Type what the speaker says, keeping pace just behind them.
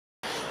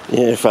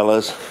Yeah,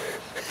 fellas.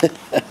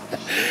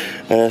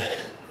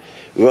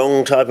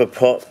 Wrong type of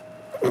pot.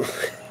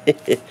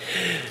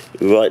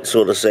 Right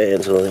sort of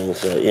sand sort of thing,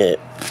 so yeah.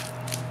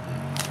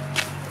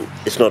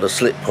 It's not a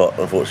slip pot,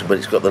 unfortunately, but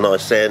it's got the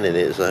nice sand in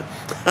it, so.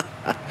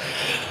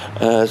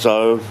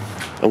 So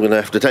I'm going to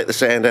have to take the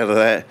sand out of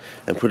that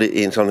and put it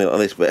in something like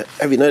this. But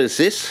have you noticed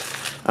this?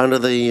 Under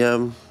the,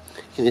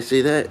 can you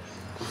see that?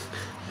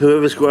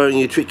 Whoever's growing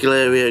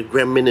Utricularia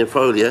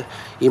graminifolia,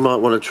 you might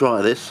want to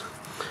try this.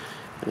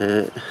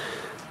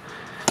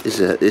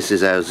 This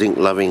is our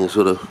zinc-loving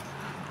sort of.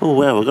 Oh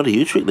wow, I've got a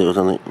Utric there or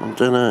something. I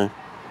don't know.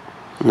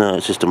 No,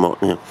 it's just a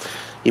mock. Yeah.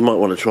 You might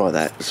want to try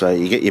that. So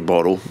you get your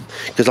bottle,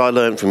 because I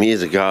learned from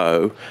years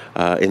ago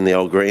in the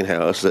old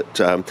greenhouse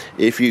that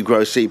if you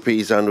grow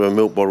CPs under a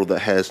milk bottle that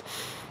has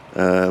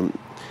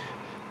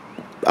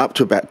up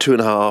to about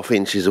 2.5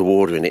 inches of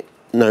water in it,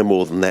 no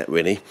more than that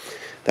really.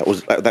 That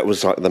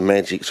was like the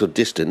magic sort of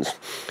distance.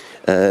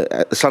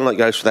 The sunlight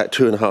goes for that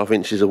 2.5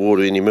 inches of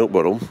water in your milk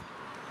bottle,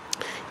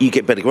 you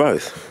get better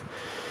growth.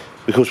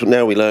 Because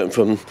now we learn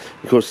from,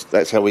 because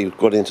that's how we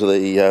got into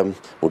the,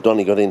 well,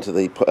 Donnie got into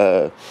the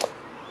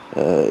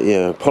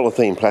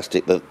polythene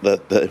plastic,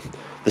 the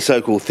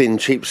so-called thin,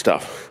 cheap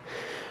stuff.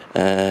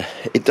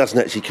 It doesn't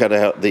actually cut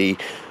out the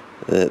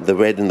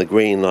red and the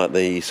green like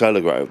the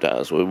Solar Grove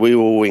does. We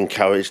were all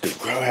encouraged to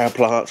grow our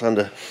plants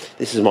under.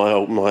 This is my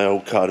old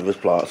Cardivis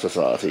Plant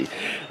Society,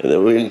 and we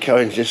were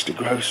encouraged just to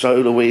grow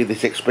solar with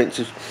this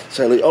expensive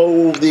solar.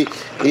 Oh,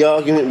 the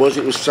argument was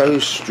it was so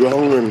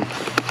strong, and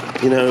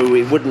you know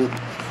it wouldn't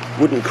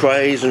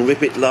craze and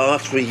rip. It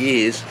last for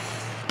years.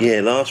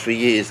 Yeah, last for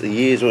years. The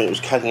years when it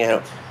was cutting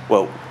out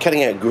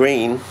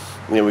green,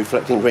 you know,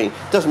 reflecting green.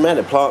 Doesn't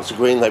matter. Plants are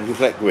green; they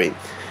reflect green.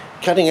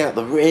 Cutting out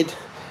the red,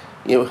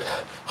 you know.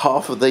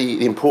 Half of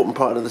the important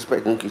part of the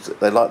spectrum, because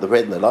they like the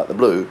red and they like the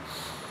blue,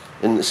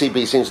 and the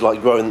CB seems to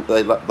like growing.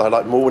 They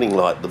like morning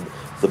light,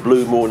 the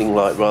blue morning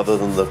light rather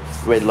than the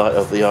red light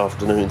of the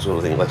afternoon sort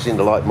of thing. They seem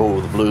to like more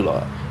of the blue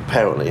light,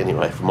 apparently.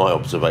 Anyway, from my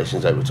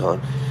observations over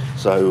time.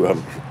 So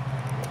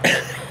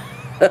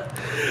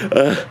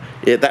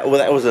yeah, that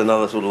was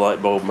another sort of light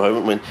bulb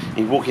moment when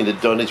you walk into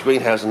Donnie's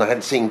greenhouse, and I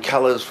hadn't seen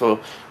colours for,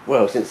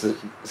 well, since the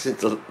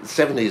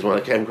 70s when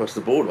I came across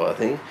the border, I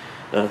think.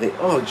 And I think,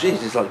 oh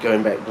geez, it's like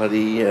going back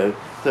bloody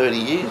 30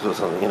 years or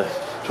something, you know,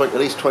 at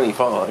least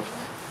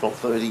 25, not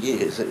 30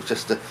 years. It was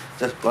just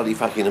bloody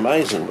fucking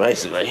amazing,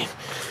 basically.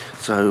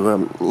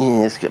 So yeah,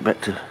 let's get back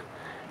to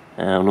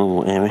our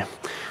normal area.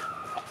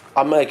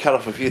 I may cut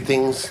off a few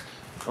things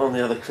on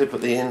the other clip at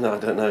the end. I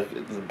don't know.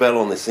 The bell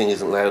on this thing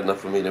isn't loud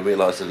enough for me to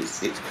realise that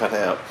it's cut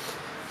out.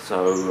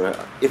 So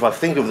if I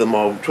think of them,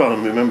 I'll try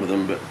and remember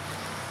them. But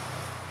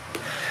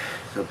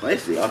so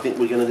basically, I think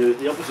we're going to do it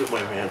the opposite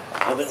way around.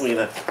 I think we're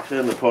going to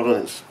turn the pot on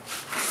its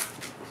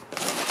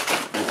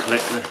and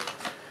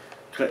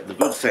collect the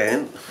good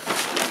sand,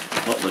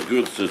 not the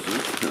good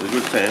scissors, but the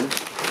good sand.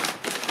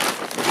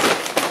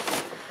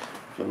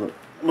 From the,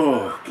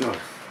 oh god,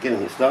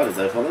 getting it started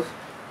though, fellas.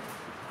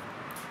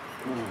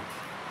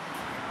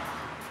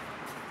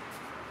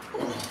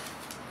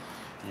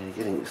 Yeah,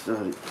 getting it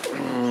started.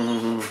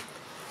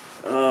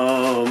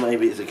 Oh,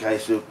 maybe it's a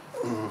case of.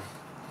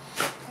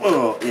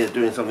 Oh, yeah,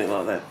 doing something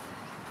like that.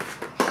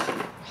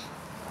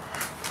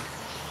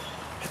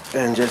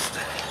 And just,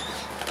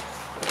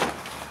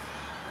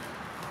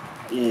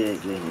 yeah,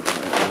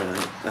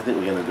 I think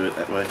we're going to do it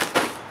that way.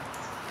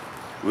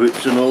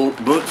 Roots and all,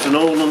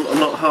 I'm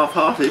not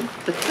half-hearted.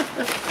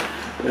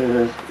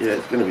 Yeah,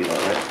 it's going to be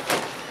like that.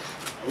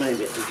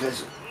 Maybe it's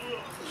because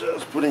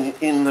just putting it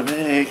in the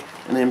bag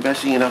and then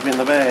bashing it up in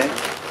the bag.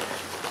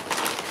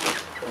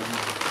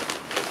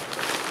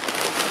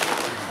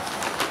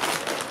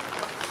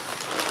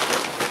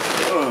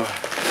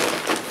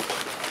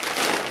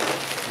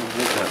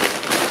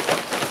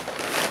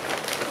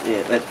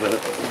 Yeah, that's better.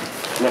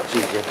 Much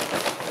easier.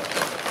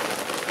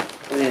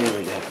 There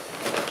we go.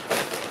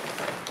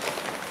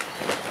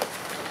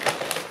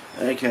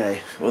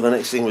 Okay, well the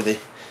next thing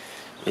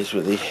is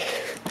with the...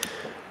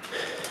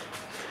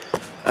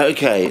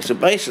 Okay, so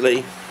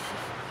basically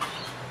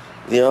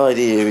the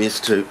idea is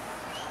to,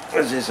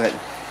 as I said,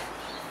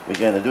 we're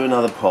going to do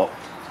another pot.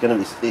 It's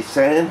going to be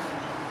sand.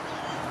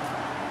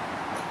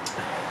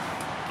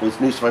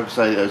 With newspaper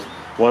potatoes,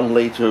 1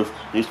 litre of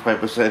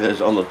newspaper potatoes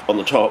on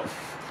the top.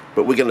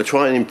 But we're going to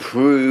try and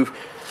improve.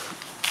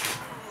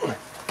 We're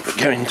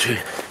going to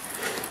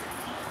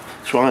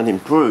try and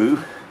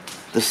improve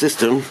the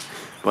system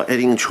by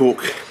adding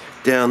chalk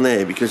down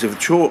there, because if the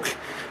chalk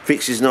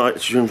fixes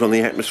nitrogen from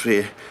the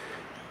atmosphere,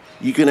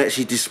 you can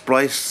actually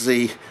displace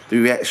the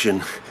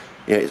reaction.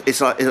 Yeah,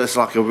 it's like a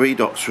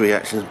redox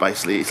reaction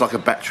basically. It's like a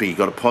battery. You've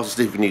got a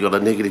positive and you've got a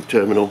negative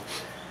terminal,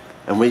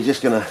 and we're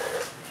just gonna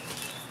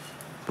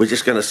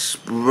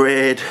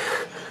spread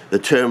the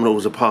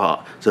terminals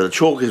apart. So the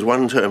chalk is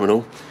one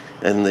terminal,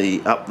 and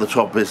up the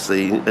top is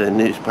the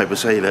newspaper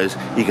cellulose.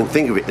 You can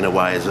think of it in a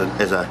way as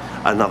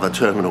another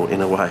terminal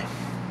in a way.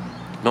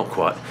 Not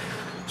quite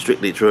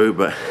strictly true,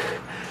 but.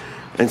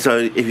 And so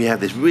if you have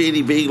this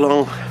really big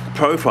long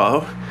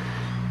profile,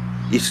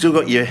 you've still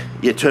got your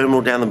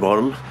terminal down the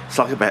bottom. It's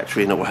like a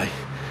battery in a way,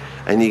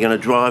 and you're going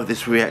to drive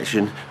this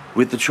reaction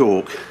with the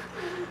chalk,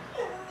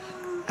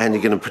 and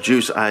you're going to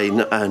produce a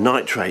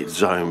nitrate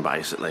zone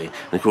basically.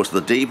 And of course,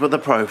 the deeper the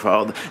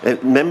profile,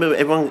 remember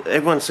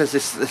everyone says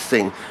this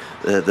thing,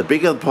 the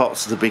bigger the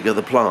pots, the bigger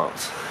the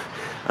plants.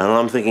 And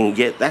I'm thinking,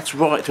 yeah, that's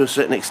right to a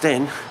certain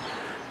extent,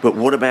 but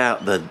what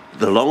about the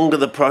longer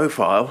the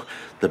profile,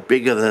 the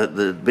bigger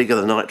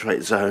the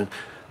nitrate zone,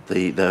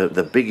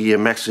 the bigger your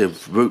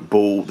massive root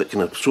ball that can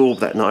absorb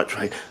that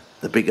nitrate,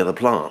 the bigger the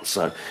plants.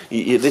 So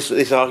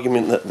this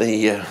argument that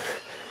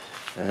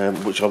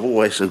which I've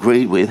always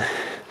agreed with,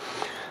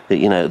 that,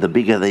 you know, the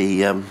bigger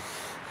the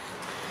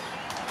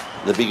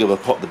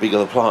pot, the bigger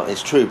the plant,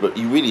 is true. But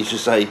you really should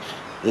say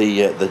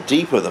the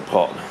deeper the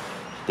pot,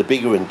 the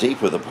bigger and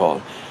deeper the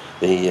pot,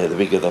 the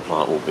bigger the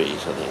plant will be.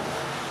 So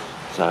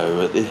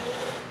then,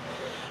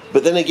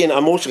 but then again,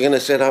 I'm also going to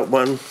set up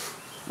one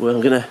where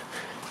I'm going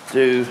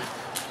to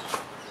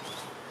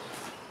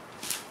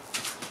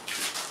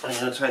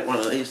take one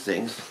of these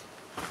things,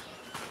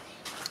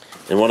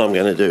 and what I'm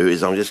going to do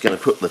is I'm just going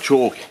to put the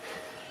chalk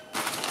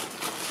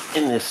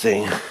in this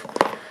thing,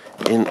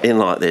 in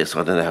like this.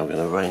 I don't know how I'm going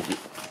to arrange it.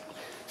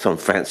 Some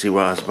fancy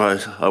way, I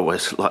suppose. I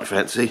always like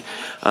fancy.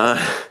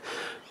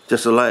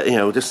 Just to lay, you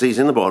know, just these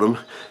in the bottom.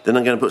 Then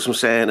I'm going to put some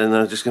sand, and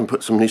then I'm just going to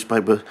put some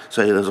newspaper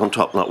cellulose on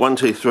top, like 1,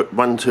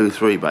 2,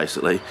 3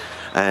 basically,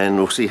 and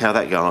we'll see how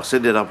that goes. I'll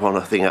set it up on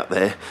a thing up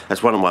there.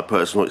 That's one of my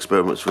personal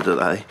experiments for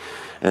today,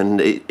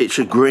 and it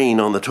should green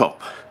on the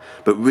top,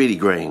 but really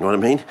green. You know what I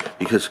mean?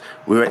 Because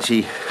we're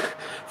actually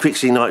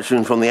fixing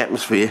nitrogen from the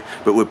atmosphere,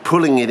 but we're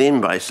pulling it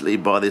in basically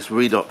by this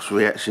redox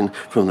reaction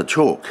from the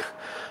chalk,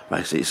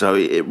 basically. So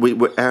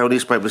our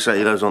newspaper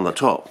cellulose on the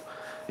top.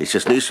 It's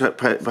just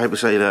newspaper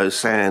cellulose,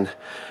 sand,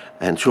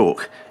 and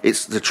chalk.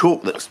 It's the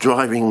chalk that's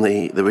driving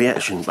the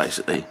reaction,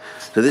 basically.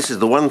 So this is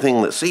the one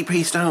thing that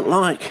CPs don't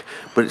like,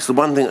 but it's the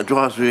one thing that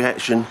drives the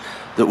reaction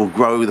that will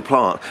grow the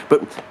plant.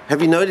 But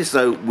have you noticed,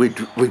 though, we're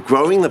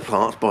growing the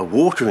plants by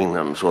watering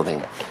them, sort of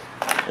thing.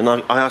 And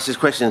I asked this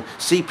question,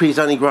 CPs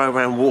only grow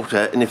around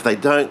water, and if they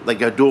don't, they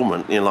go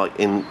dormant. You know, like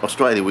in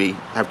Australia, we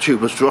have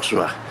Tuberous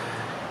Drosera.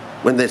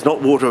 When there's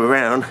not water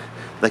around,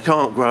 they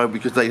can't grow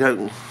because they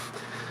don't...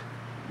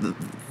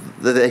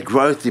 Their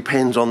growth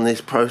depends on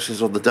this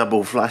process of the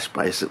double flush,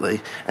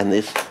 basically, and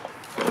this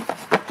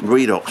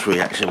redox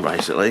reaction,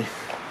 basically.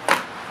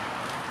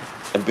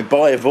 And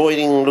by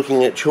avoiding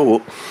looking at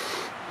chalk,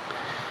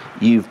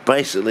 you've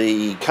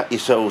basically cut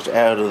yourselves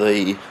out of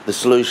the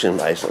solution,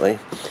 basically.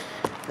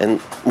 And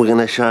we're going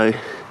to show...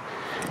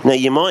 Now,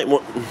 you might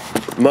want...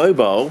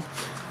 Mobile...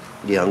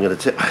 Yeah, I'm going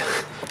to tip...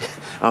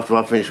 After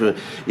I finish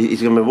with...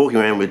 He's going to be walking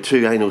around with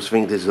 2 anal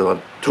sphincters, and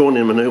I've torn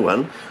him a new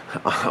one.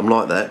 I'm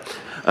like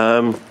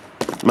that.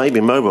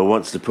 Maybe Mobile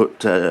wants to put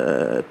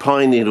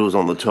pine needles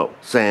on the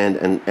top, sand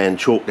and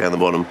chalk down the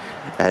bottom,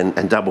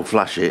 and double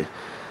flush it,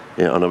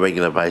 you know, on a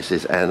regular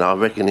basis, and I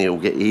reckon he'll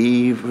get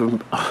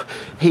even...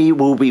 he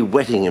will be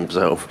wetting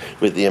himself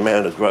with the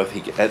amount of growth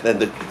he gets,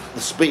 and the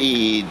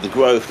speed, the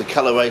growth, the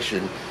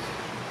coloration.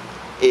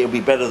 It'll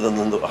be better than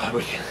I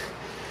reckon.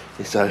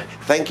 So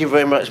thank you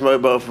very much,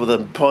 Mobile, for the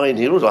pine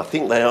needles. I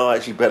think they are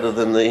actually better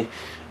than the...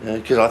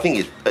 because I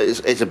think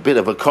it's a bit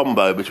of a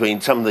combo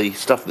between some of the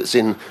stuff that's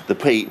in the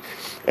peat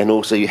and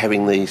also you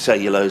having the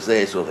cellulose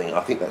there, sort of thing.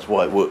 I think that's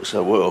why it works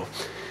so well.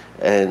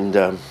 And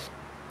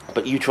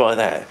but you try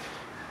that.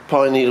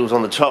 Pine needles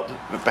on the top,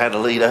 about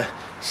 1 litre,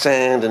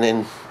 sand, and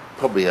then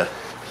probably the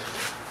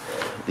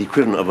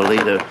equivalent of 1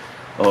 litre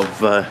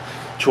of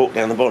chalk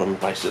down the bottom,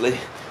 basically.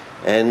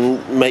 And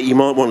you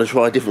might want to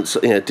try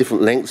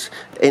different lengths.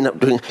 End up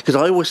doing, because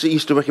I always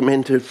used to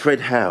recommend to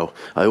Fred Howe.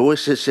 I always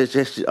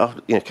suggested,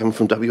 coming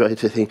from WA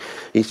to think,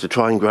 he used to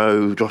try and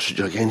grow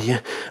Drosera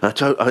gigantea.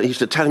 I used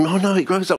to tell him, oh no, it grows up